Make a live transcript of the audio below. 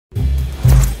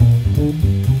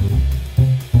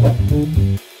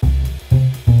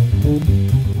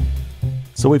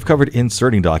So we've covered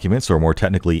inserting documents, or more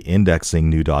technically indexing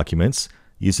new documents,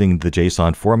 using the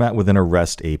JSON format within a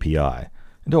REST API. And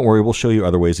don't worry, we'll show you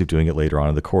other ways of doing it later on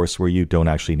in the course where you don't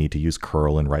actually need to use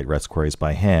curl and write REST queries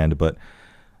by hand. But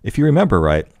if you remember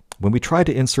right, when we tried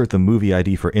to insert the movie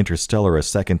ID for Interstellar a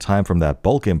second time from that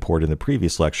bulk import in the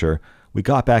previous lecture, we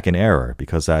got back an error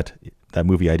because that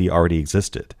movie ID already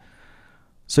existed.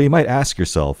 So you might ask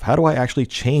yourself, how do I actually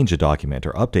change a document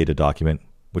or update a document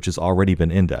which has already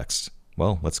been indexed?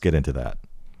 Well, let's get into that.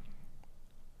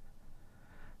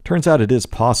 Turns out it is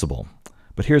possible.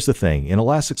 But here's the thing. In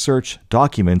Elasticsearch,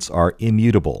 documents are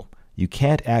immutable. You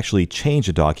can't actually change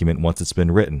a document once it's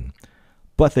been written.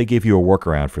 But they give you a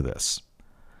workaround for this.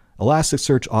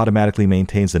 Elasticsearch automatically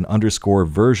maintains an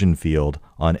 _version field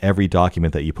on every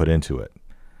document that you put into it.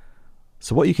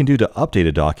 So what you can do to update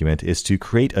a document is to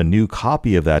create a new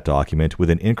copy of that document with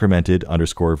an incremented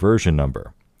 _version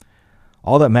number.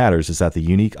 All that matters is that the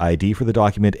unique ID for the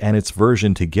document and its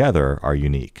version together are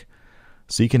unique.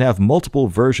 So you can have multiple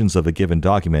versions of a given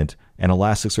document, and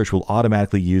Elasticsearch will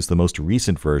automatically use the most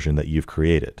recent version that you've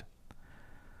created.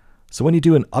 So when you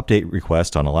do an update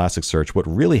request on Elasticsearch, what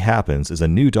really happens is a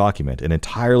new document, an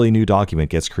entirely new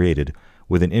document, gets created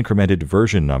with an incremented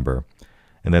version number,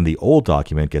 and then the old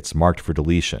document gets marked for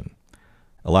deletion.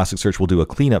 Elasticsearch will do a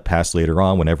cleanup pass later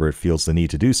on whenever it feels the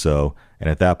need to do so, and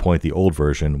at that point the old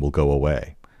version will go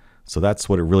away. So that's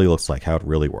what it really looks like, how it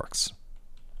really works.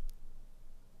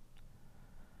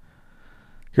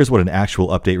 Here's what an actual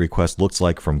update request looks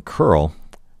like from curl.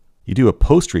 You do a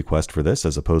post request for this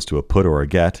as opposed to a put or a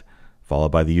get,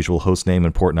 followed by the usual host name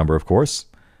and port number, of course.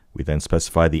 We then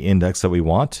specify the index that we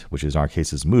want, which in our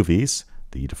case is movies,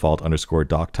 the default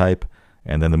 _doc type,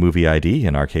 and then the movie ID,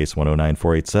 in our case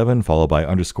 109487, followed by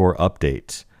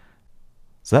 _update.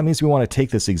 So that means we want to take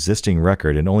this existing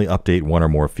record and only update one or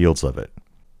more fields of it.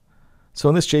 So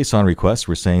in this JSON request,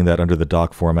 we're saying that under the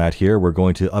doc format here, we're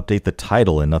going to update the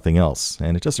title and nothing else.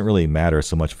 And it doesn't really matter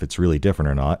so much if it's really different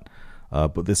or not.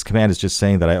 But this command is just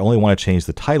saying that I only want to change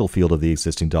the title field of the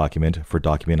existing document for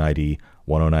document ID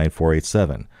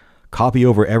 109487. Copy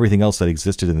over everything else that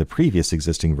existed in the previous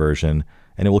existing version,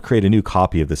 and it will create a new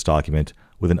copy of this document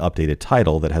with an updated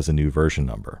title that has a new version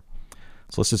number.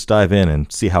 So let's just dive in and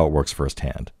see how it works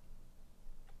firsthand.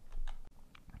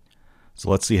 So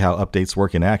let's see how updates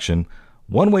work in action.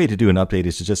 One way to do an update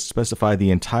is to just specify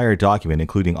the entire document,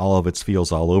 including all of its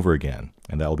fields all over again,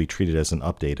 and that will be treated as an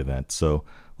update event. So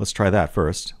let's try that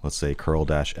first. Let's say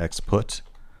curl-xput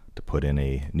to put in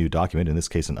a new document, in this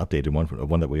case an updated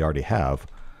one that we already have,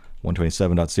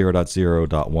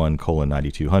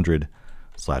 127.0.0.1:9200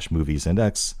 /movies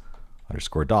index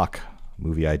 _doc.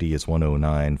 Movie ID is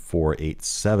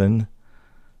 109487.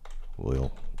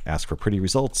 We'll ask for pretty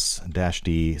results,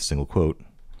 -d, single quote,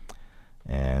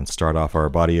 and start off our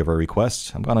body of our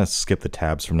request. I'm going to skip the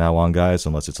tabs from now on, guys,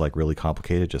 unless it's like really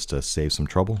complicated, just to save some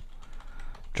trouble.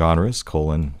 Genres,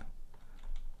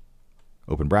 open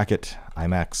bracket,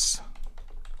 IMAX,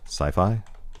 sci-fi,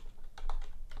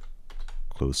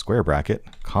 close square bracket,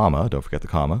 comma, don't forget the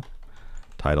comma,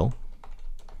 title,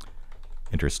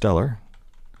 Interstellar,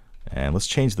 and let's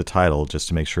change the title just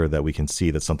to make sure that we can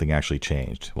see that something actually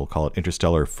changed. We'll call it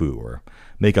Interstellar Foo, or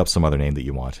make up some other name that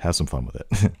you want. Have some fun with it.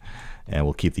 And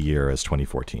we'll keep the year as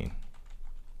 2014.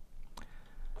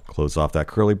 Close off that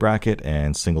curly bracket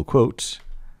and single quote.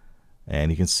 And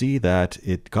you can see that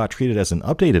it got treated as an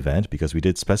update event because we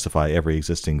did specify every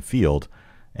existing field.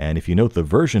 And if you note, the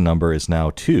version number is now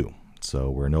 2. So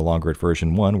we're no longer at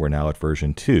version 1, we're now at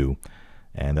version 2.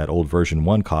 And that old version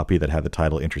 1 copy that had the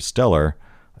title Interstellar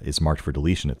is marked for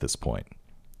deletion at this point.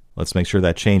 Let's make sure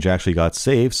that change actually got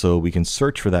saved, so we can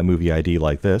search for that movie ID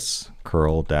like this,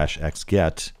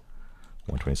 curl-xget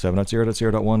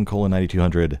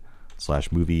 127.0.0.1:9200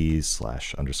 /movies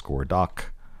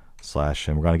 /_doc /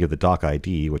 and we're going to give the doc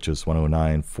ID, which is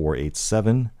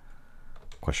 109487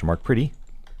 $pretty.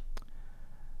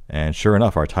 And sure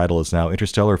enough, our title is now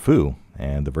Interstellar Foo,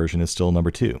 and the version is still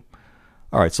number 2.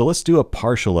 All right, so let's do a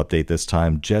partial update this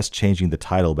time, just changing the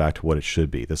title back to what it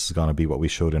should be. This is going to be what we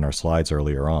showed in our slides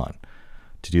earlier on.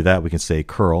 To do that, we can say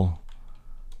curl-xpost.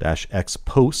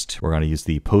 We're going to use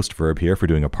the post verb here for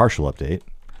doing a partial update.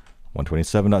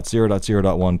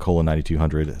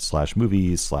 127.0.0.1:9200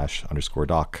 /movies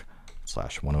 /_doc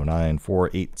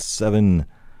 /109487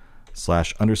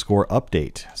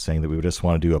 /_update, saying that we would just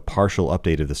want to do a partial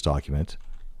update of this document,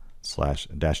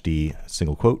 /d,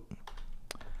 single quote,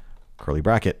 curly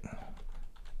bracket,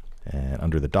 and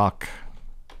under the doc,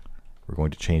 we're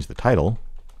going to change the title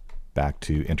back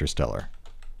to Interstellar.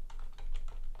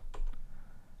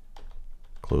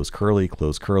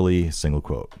 close curly, single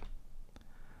quote.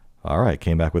 All right,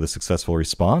 came back with a successful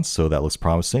response, so that looks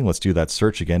promising. Let's do that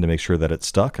search again to make sure that it's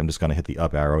stuck. I'm just going to hit the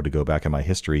up arrow to go back in my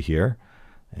history here,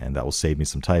 and that will save me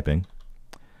some typing.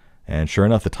 And sure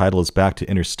enough, the title is back to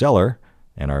Interstellar,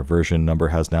 and our version number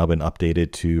has now been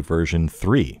updated to version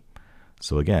 3.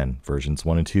 So again, versions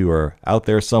 1 and 2 are out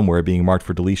there somewhere being marked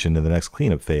for deletion in the next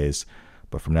cleanup phase,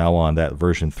 but from now on, that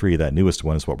version 3, that newest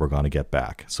one, is what we're going to get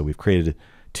back. So we've created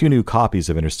 2 new copies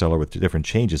of Interstellar with different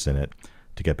changes in it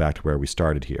to get back to where we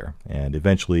started here. And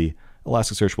eventually,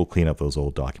 Elasticsearch will clean up those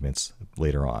old documents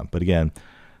later on. But again,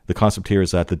 the concept here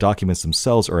is that the documents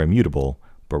themselves are immutable,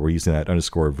 but we're using that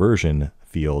 _version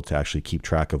field to actually keep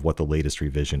track of what the latest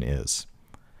revision is.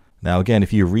 Now again,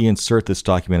 if you reinsert this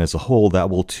document as a whole, that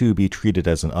will too be treated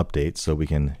as an update, so we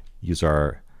can use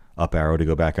our up arrow to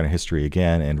go back on our history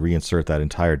again and reinsert that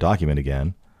entire document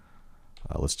again.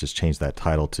 Let's just change that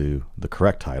title to the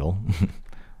correct title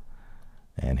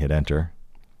and hit enter.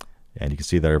 And you can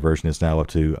see that our version is now up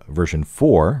to version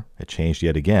 4. It changed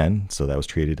yet again, so that was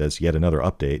treated as yet another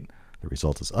update. The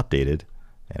result is updated.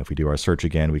 And if we do our search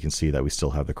again, we can see that we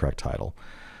still have the correct title.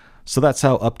 So that's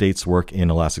how updates work in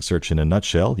Elasticsearch in a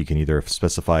nutshell. You can either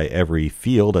specify every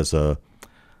field as a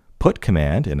put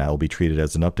command, and that will be treated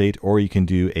as an update, or you can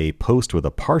do a post with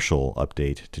a partial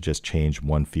update to just change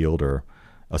one field or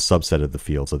a subset of the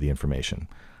fields of the information.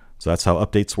 So that's how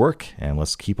updates work, and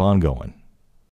let's keep on going.